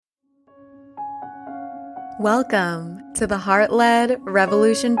Welcome to the Heart-Led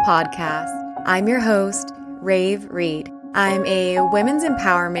Revolution podcast. I'm your host, Rave Reed. I'm a women's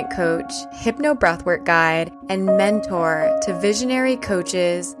empowerment coach, hypno-breathwork guide, and mentor to visionary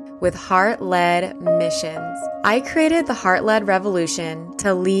coaches with heart-led missions. I created the Heart-Led Revolution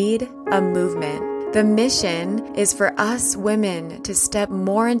to lead a movement. The mission is for us women to step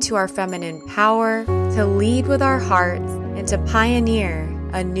more into our feminine power, to lead with our hearts, and to pioneer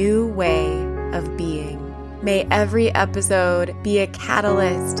a new way of being. May every episode be a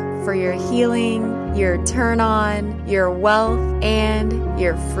catalyst for your healing, your turn on, your wealth, and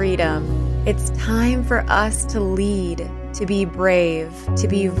your freedom. It's time for us to lead, to be brave, to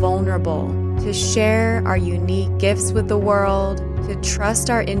be vulnerable, to share our unique gifts with the world, to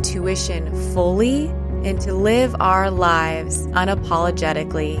trust our intuition fully, and to live our lives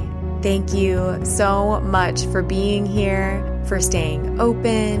unapologetically. Thank you so much for being here, for staying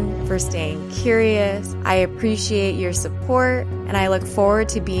open, for staying curious. I appreciate your support, and I look forward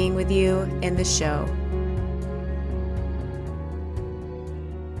to being with you in the show.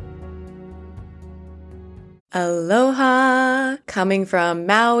 Aloha! Coming from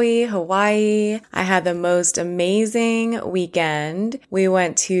Maui, Hawaii. I had the most amazing weekend. We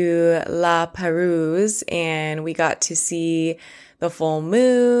went to La Perouse and we got to see the full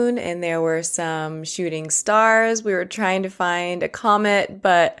moon, and there were some shooting stars. We were trying to find a comet,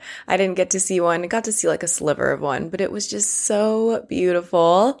 but I didn't get to see one. I got to see like a sliver of one, but it was just so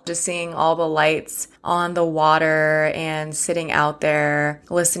beautiful. Just seeing all the lights on the water and sitting out there,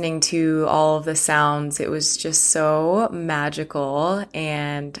 listening to all of the sounds. It was just so magical,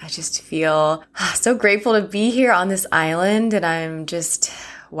 and I just feel so grateful to be here on this island, and I'm just,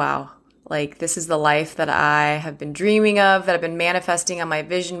 wow. Like, this is the life that I have been dreaming of, that I've been manifesting on my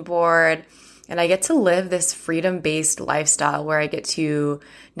vision board. And I get to live this freedom-based lifestyle where I get to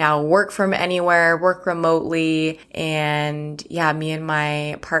now work from anywhere, work remotely. And yeah, me and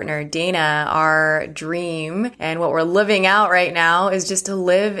my partner, Dana, our dream and what we're living out right now is just to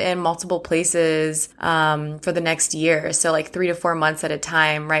live in multiple places for the next year. So like 3 to 4 months at a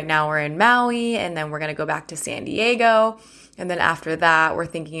time. Right now we're in Maui, and then we're going to go back to San Diego. And then after that, we're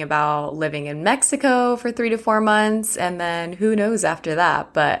thinking about living in Mexico for 3 to 4 months. And then who knows after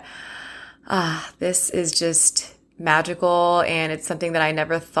that. But this is just magical. And it's something that I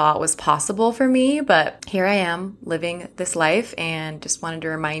never thought was possible for me. But here I am living this life, and just wanted to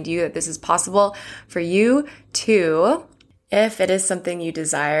remind you that this is possible for you too. If it is something you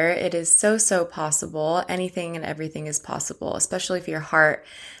desire, it is so possible. Anything and everything is possible, especially if your heart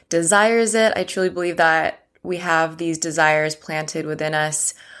desires it. I truly believe that we have these desires planted within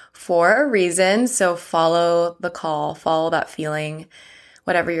us for a reason. So follow the call, follow that feeling,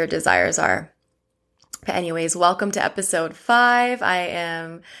 whatever your desires are. But anyways, welcome to episode 5. I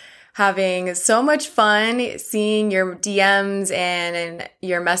am having so much fun seeing your DMs and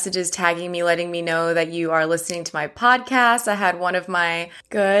your messages tagging me, letting me know that you are listening to my podcast. I had one of my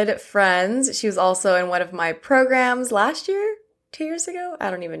good friends. She was also in one of my programs last year. 2 years ago?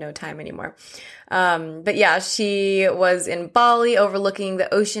 I don't even know time anymore. But yeah, she was in Bali overlooking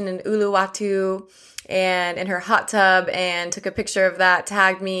the ocean in Uluwatu and in her hot tub, and took a picture of that,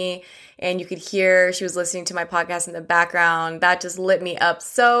 tagged me, and you could hear she was listening to my podcast in the background. That just lit me up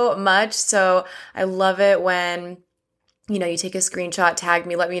so much. So I love it when you take a screenshot, tag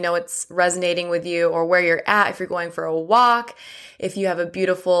me, let me know it's resonating with you or where you're at. If you're going for a walk, if you have a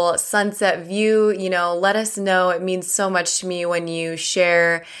beautiful sunset view, let us know. It means so much to me when you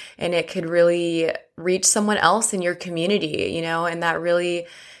share, and it could really reach someone else in your community, and that really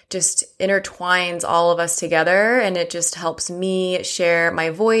just intertwines all of us together, and it just helps me share my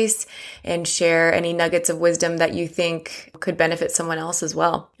voice and share any nuggets of wisdom that you think could benefit someone else as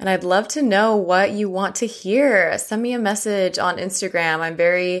well. And I'd love to know what you want to hear. Send me a message on Instagram. I'm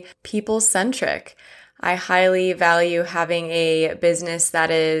very people-centric. I highly value having a business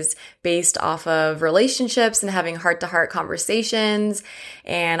that is based off of relationships and having heart-to-heart conversations.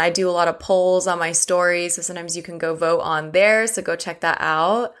 And I do a lot of polls on my stories, so sometimes you can go vote on there. So go check that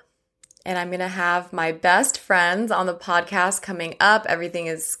out. And I'm going to have my best friends on the podcast coming up. Everything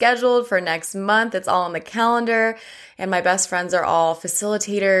is scheduled for next month. It's all on the calendar. And my best friends are all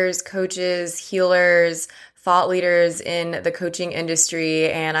facilitators, coaches, healers, thought leaders in the coaching industry.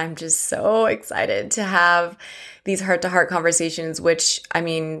 And I'm just so excited to have these heart-to-heart conversations, which,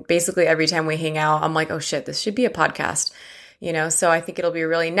 basically every time we hang out, I'm like, oh shit, this should be a podcast. So I think it'll be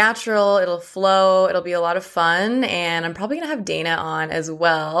really natural. It'll flow. It'll be a lot of fun. And I'm probably going to have Dana on as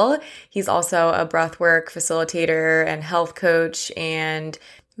well. He's also a breathwork facilitator and health coach and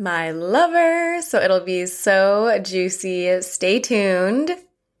my lover. So it'll be so juicy. Stay tuned.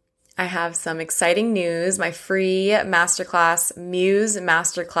 I have some exciting news. My free masterclass, Muse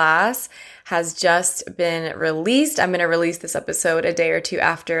Masterclass, has just been released. I'm going to release this episode a day or two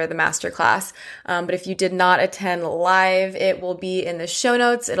after the masterclass. But if you did not attend live, it will be in the show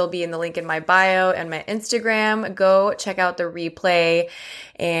notes. It'll be in the link in my bio and my Instagram. Go check out the replay.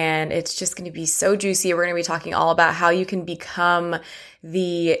 And it's just going to be so juicy. We're going to be talking all about how you can become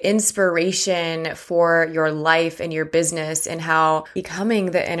the inspiration for your life and your business, and how becoming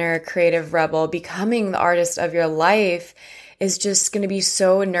the inner creative rebel, becoming the artist of your life is just going to be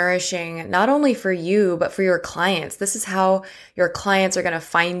so nourishing, not only for you, but for your clients. This is how your clients are going to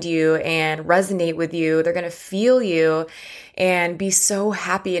find you and resonate with you. They're going to feel you and be so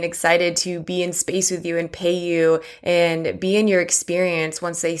happy and excited to be in space with you and pay you and be in your experience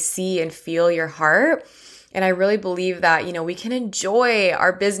once they see and feel your heart. And I really believe that, we can enjoy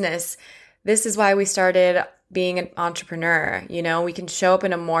our business. This is why we started being an entrepreneur. We can show up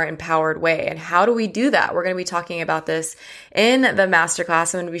in a more empowered way. And how do we do that? We're going to be talking about this in the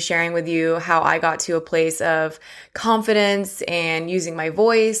masterclass. I'm going to be sharing with you how I got to a place of confidence and using my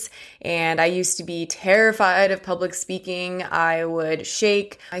voice. And I used to be terrified of public speaking. I would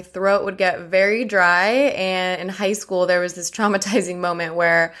shake. My throat would get very dry. And in high school, there was this traumatizing moment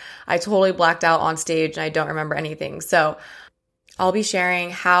where I totally blacked out on stage and I don't remember anything. So I'll be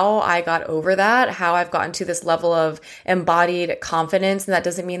sharing how I got over that, how I've gotten to this level of embodied confidence. And that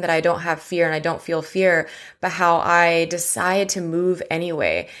doesn't mean that I don't have fear and I don't feel fear, but how I decide to move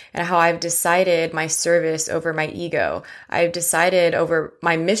anyway, and how I've decided my service over my ego. I've decided over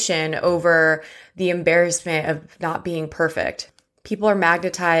my mission over the embarrassment of not being perfect. People are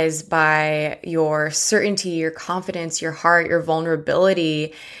magnetized by your certainty, your confidence, your heart, your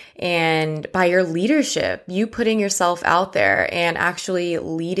vulnerability, and by your leadership, you putting yourself out there and actually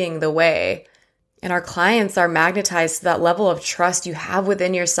leading the way. And our clients are magnetized to that level of trust you have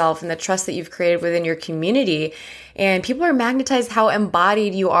within yourself and the trust that you've created within your community. And people are magnetized how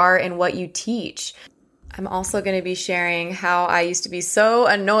embodied you are in what you teach. I'm also going to be sharing how I used to be so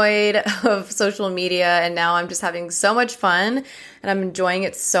annoyed of social media, and now I'm just having so much fun and I'm enjoying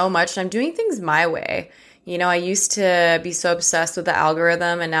it so much, and I'm doing things my way. I used to be so obsessed with the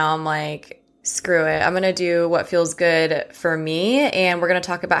algorithm, and now I'm like, screw it. I'm going to do what feels good for me. And we're going to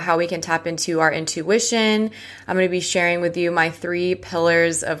talk about how we can tap into our intuition. I'm going to be sharing with you my 3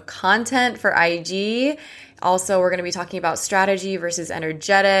 pillars of content for IG. Also, we're going to be talking about strategy versus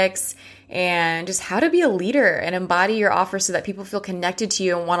energetics, and just how to be a leader and embody your offer so that people feel connected to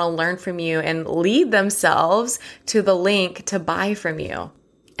you and want to learn from you and lead themselves to the link to buy from you.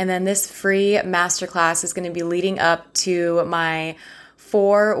 And then this free masterclass is going to be leading up to my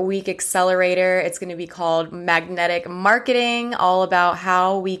 4-week accelerator. It's going to be called Magnetic Marketing, all about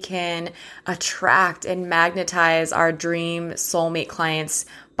how we can attract and magnetize our dream soulmate clients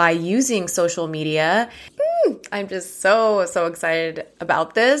by using social media. I'm just so excited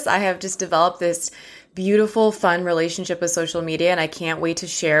about this. I have just developed this beautiful, fun relationship with social media, and I can't wait to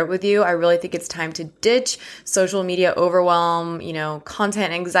share it with you. I really think it's time to ditch social media overwhelm,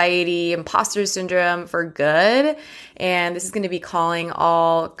 content anxiety, imposter syndrome for good. And this is going to be calling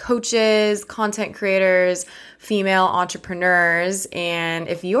all coaches, content creators, female entrepreneurs. And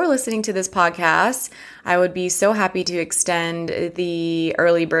if you're listening to this podcast, I would be so happy to extend the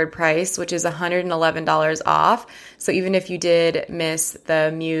early bird price, which is $111 off. So even if you did miss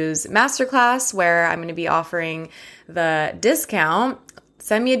the Muse Masterclass, where I'm going to be offering the discount,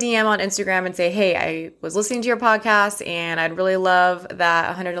 send me a DM on Instagram and say, hey, I was listening to your podcast and I'd really love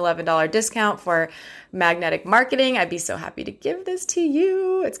that $111 discount for Magnetic Marketing. I'd be so happy to give this to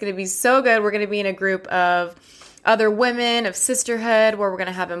you. It's going to be so good. We're going to be in a group of other women of sisterhood where we're going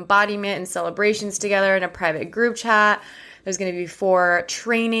to have embodiment and celebrations together in a private group chat. There's going to be 4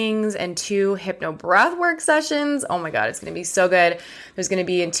 trainings and 2 hypno breathwork sessions. Oh my God, it's going to be so good. There's going to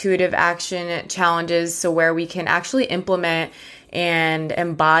be intuitive action challenges, so where we can actually implement and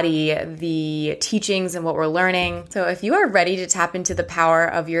embody the teachings and what we're learning. So if you are ready to tap into the power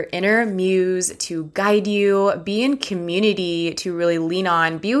of your inner muse to guide you, be in community to really lean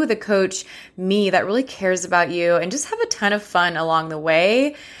on, be with a coach, me, that really cares about you, and just have a ton of fun along the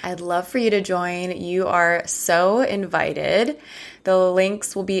way, I'd love for you to join. You are so invited. The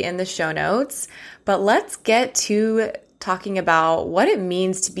links will be in the show notes, but let's get to talking about what it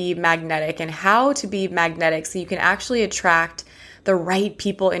means to be magnetic and how to be magnetic so you can actually attract the right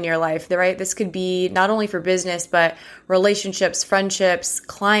people in your life. This could be not only for business, but relationships, friendships,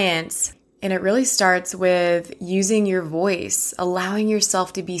 clients. And it really starts with using your voice, allowing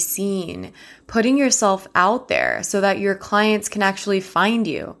yourself to be seen, putting yourself out there so that your clients can actually find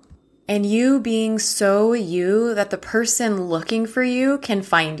you. And you being so you that the person looking for you can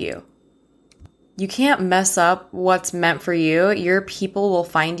find you. You can't mess up what's meant for you. Your people will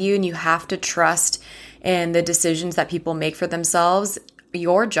find you, and you have to trust in the decisions that people make for themselves.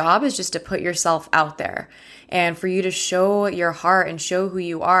 Your job is just to put yourself out there and for you to show your heart and show who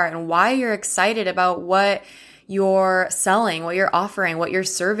you are and why you're excited about what you're selling, what you're offering, what your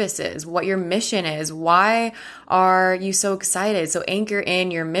service is, what your mission is. Why are you so excited? So anchor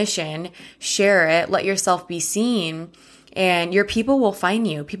in your mission, share it, let yourself be seen, and your people will find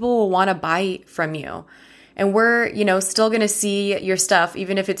you. People will want to buy from you. And we're, still going to see your stuff,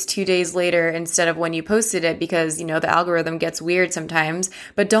 even if it's 2 days later instead of when you posted it, because, the algorithm gets weird sometimes.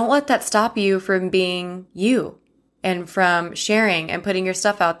 But don't let that stop you from being you and from sharing and putting your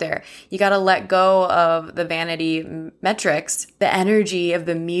stuff out there. You got to let go of the vanity metrics. The energy of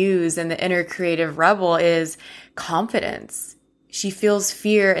the muse and the inner creative rebel is confidence. She feels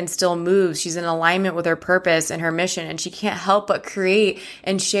fear and still moves. She's in alignment with her purpose and her mission, and she can't help but create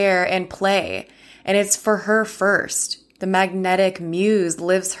and share and play. And it's for her first. The magnetic muse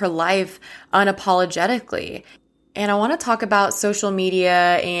lives her life unapologetically. And I want to talk about social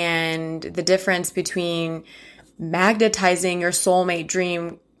media and the difference between magnetizing your soulmate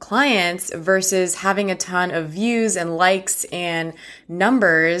dream clients versus having a ton of views and likes and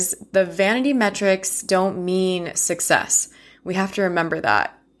numbers. The vanity metrics don't mean success. We have to remember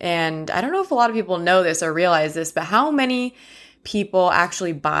that. And I don't know if a lot of people know this or realize this, but how many people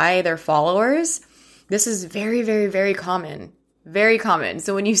actually buy their followers? This is very, very, very common. Very common.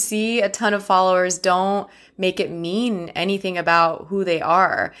 So when you see a ton of followers, don't make it mean anything about who they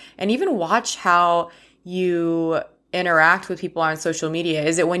are. And even watch how you interact with people on social media.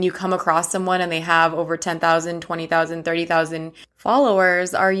 Is it when you come across someone and they have over 10,000, 20,000, 30,000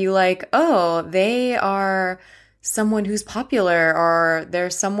 followers, are you like, oh, they are someone who's popular, or they're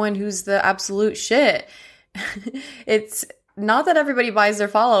someone who's the absolute shit? It's not that everybody buys their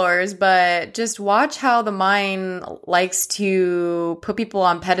followers, but just watch how the mind likes to put people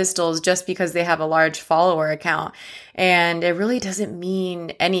on pedestals just because they have a large follower account. And it really doesn't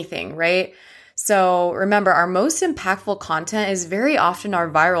mean anything, right? So remember, our most impactful content is very often our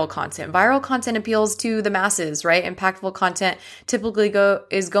viral content. Viral content appeals to the masses, right? Impactful content typically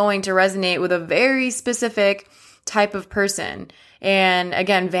is going to resonate with a very specific type of person. And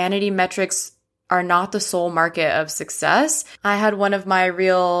again, vanity metrics are not the sole market of success. I had one of my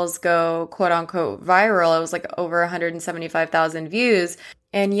reels go quote unquote viral. It was like over 175,000 views.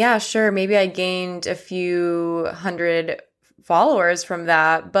 And yeah, sure, maybe I gained a few hundred followers from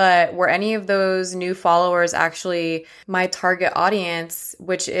that, but were any of those new followers actually my target audience,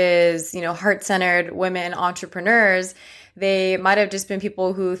 which is, heart-centered women entrepreneurs? They might have just been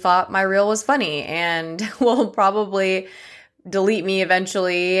people who thought my reel was funny and will probably delete me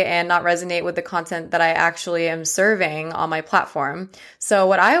eventually and not resonate with the content that I actually am serving on my platform. So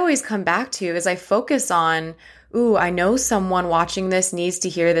what I always come back to is I focus on, I know someone watching this needs to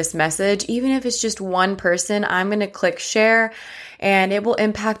hear this message. Even if it's just one person, I'm going to click share and it will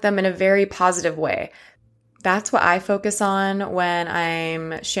impact them in a very positive way. That's what I focus on when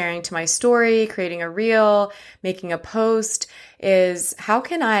I'm sharing to my story, creating a reel, making a post, is how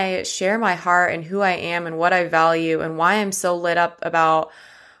can I share my heart and who I am and what I value and why I'm so lit up about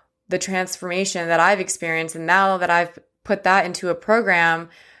the transformation that I've experienced. And now that I've put that into a program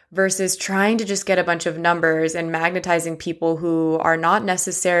versus trying to just get a bunch of numbers and magnetizing people who are not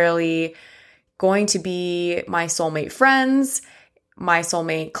necessarily going to be my soulmate friends, my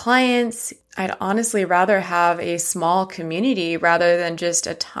soulmate clients. I'd honestly rather have a small community rather than just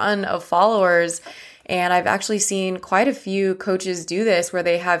a ton of followers. And I've actually seen quite a few coaches do this where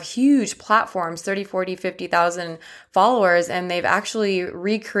they have huge platforms, 30, 40, 50,000 followers, and they've actually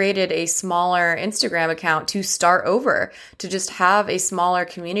recreated a smaller Instagram account to start over, to just have a smaller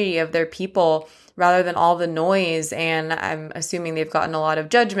community of their people rather than all the noise. And I'm assuming they've gotten a lot of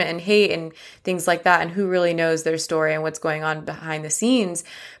judgment and hate and things like that. And who really knows their story and what's going on behind the scenes.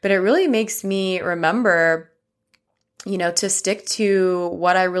 But it really makes me remember, to stick to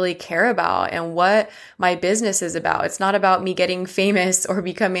what I really care about and what my business is about. It's not about me getting famous or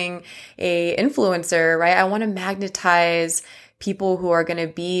becoming a influencer, right? I want to magnetize people who are going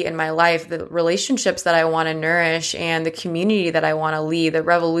to be in my life, the relationships that I want to nourish and the community that I want to lead, the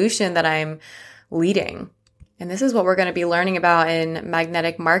revolution that I'm leading. And this is what we're going to be learning about in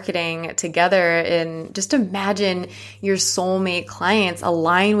magnetic marketing together. And just imagine your soulmate clients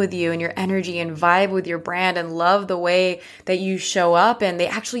align with you and your energy and vibe with your brand and love the way that you show up. And they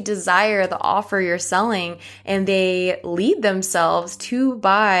actually desire the offer you're selling and they lead themselves to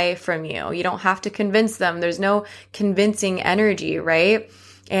buy from you. You don't have to convince them. There's no convincing energy, right?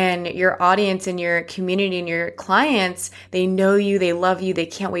 and your audience and your community and your clients, they know you, they love you, they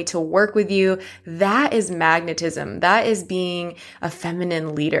can't wait to work with you. That is magnetism. That is being a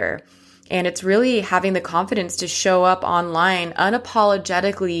feminine leader. And it's really having the confidence to show up online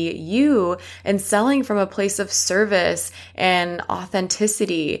unapologetically you and selling from a place of service and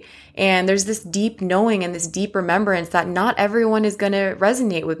authenticity. And there's this deep knowing and this deep remembrance that not everyone is going to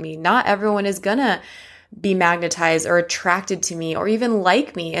resonate with me. Not everyone is going to be magnetized or attracted to me or even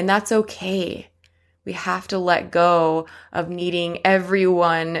like me. And that's okay. We have to let go of needing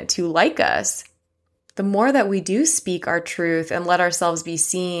everyone to like us. The more that we do speak our truth and let ourselves be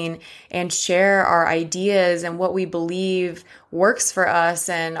seen and share our ideas and what we believe works for us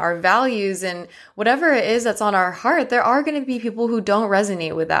and our values and whatever it is that's on our heart, there are going to be people who don't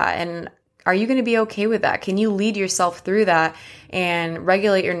resonate with that. And are you going to be okay with that? Can you lead yourself through that and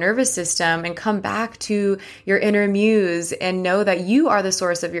regulate your nervous system and come back to your inner muse and know that you are the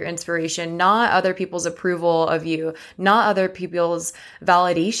source of your inspiration, not other people's approval of you, not other people's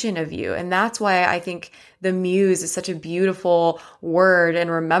validation of you? And that's why I think the muse is such a beautiful word and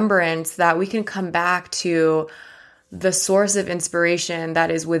remembrance that we can come back to the source of inspiration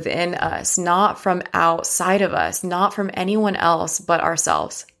that is within us, not from outside of us, not from anyone else but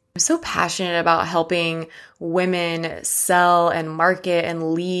ourselves. I'm so passionate about helping women sell and market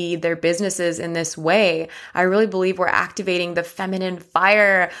and lead their businesses in this way. I really believe we're activating the feminine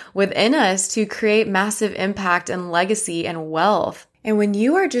fire within us to create massive impact and legacy and wealth. And when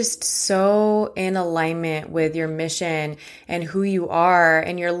you are just so in alignment with your mission and who you are,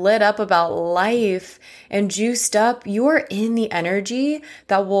 and you're lit up about life and juiced up, you are in the energy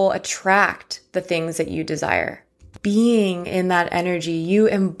that will attract the things that you desire. Being in that energy, you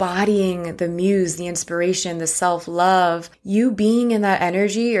embodying the muse, the inspiration, the self-love, you being in that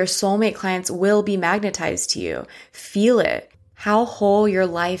energy, your soulmate clients will be magnetized to you. Feel it. How whole your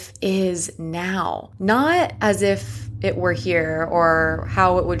life is now. Not as if it were here or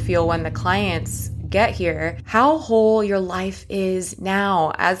how it would feel when the clients get here. How whole your life is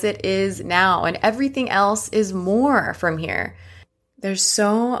now, as it is now. And everything else is more from here. There's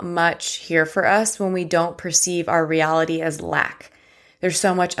so much here for us when we don't perceive our reality as lack. There's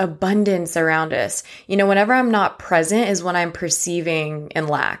so much abundance around us. Whenever I'm not present is when I'm perceiving in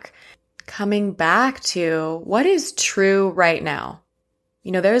lack. Coming back to what is true right now.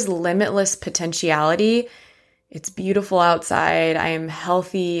 There's limitless potentiality. It's beautiful outside. I am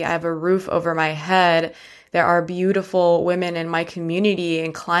healthy. I have a roof over my head. There are beautiful women in my community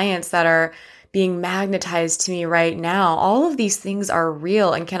and clients that are being magnetized to me right now. All of these things are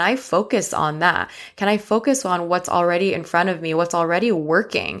real. And can I focus on that? Can I focus on what's already in front of me, what's already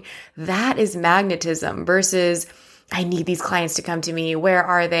working? That is magnetism versus I need these clients to come to me. Where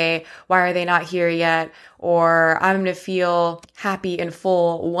are they? Why are they not here yet? Or I'm going to feel happy and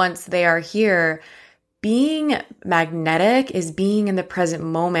full once they are here. Being magnetic is being in the present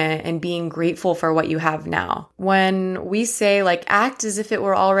moment and being grateful for what you have now. When we say act as if it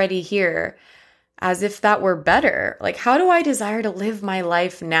were already here, as if that were better. How do I desire to live my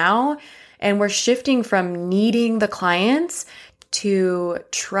life now? And we're shifting from needing the clients to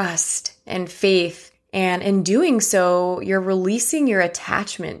trust and faith. And in doing so, you're releasing your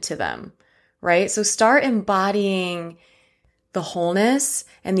attachment to them, right? So start embodying the wholeness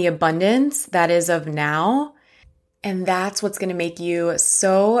and the abundance that is of now. And that's what's going to make you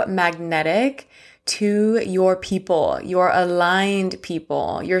so magnetic to your people, your aligned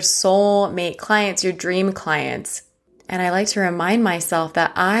people, your soulmate clients, your dream clients. And I like to remind myself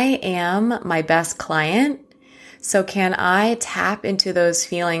that I am my best client. So can I tap into those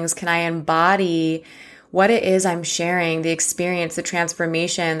feelings? Can I embody what it is I'm sharing, the experience, the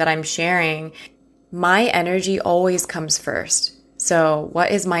transformation that I'm sharing? My energy always comes first. So what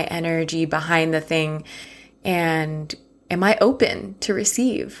is my energy behind the thing? And am I open to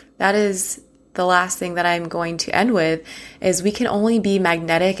receive? That is the last thing that I'm going to end with is we can only be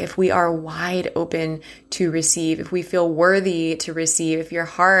magnetic if we are wide open to receive, if we feel worthy to receive, if your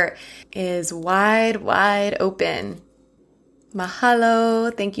heart is wide open.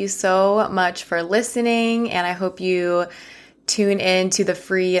 Mahalo. Thank you so much for listening. And I hope you tune in to the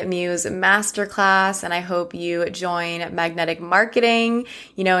free Muse Masterclass. And I hope you join Magnetic Marketing,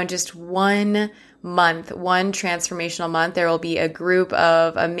 in just 1 month, one transformational month. There will be a group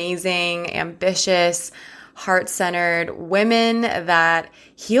of amazing, ambitious, heart-centered women that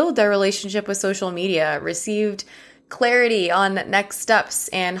healed their relationship with social media, received clarity on next steps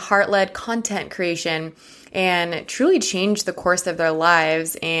and heart-led content creation, and truly changed the course of their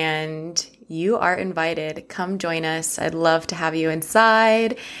lives. And you are invited. Come join us. I'd love to have you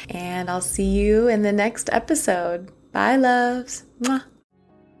inside. And I'll see you in the next episode. Bye, loves. Mwah.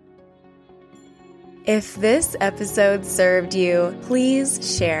 If this episode served you,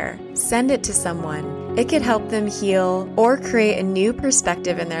 please share. Send it to someone. It could help them heal or create a new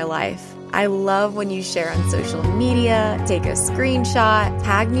perspective in their life. I love when you share on social media, take a screenshot,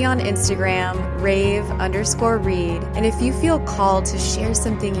 tag me on Instagram, rave_read. And if you feel called to share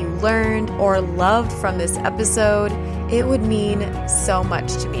something you learned or loved from this episode, it would mean so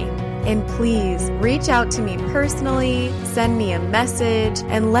much to me. And please reach out to me personally, send me a message,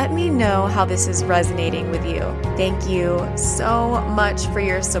 and let me know how this is resonating with you. Thank you so much for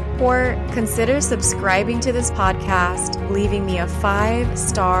your support. Consider subscribing to this podcast, leaving me a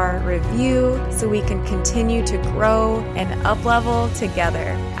 5-star review so we can continue to grow and up-level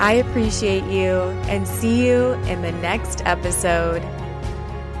together. I appreciate you and see you in the next episode.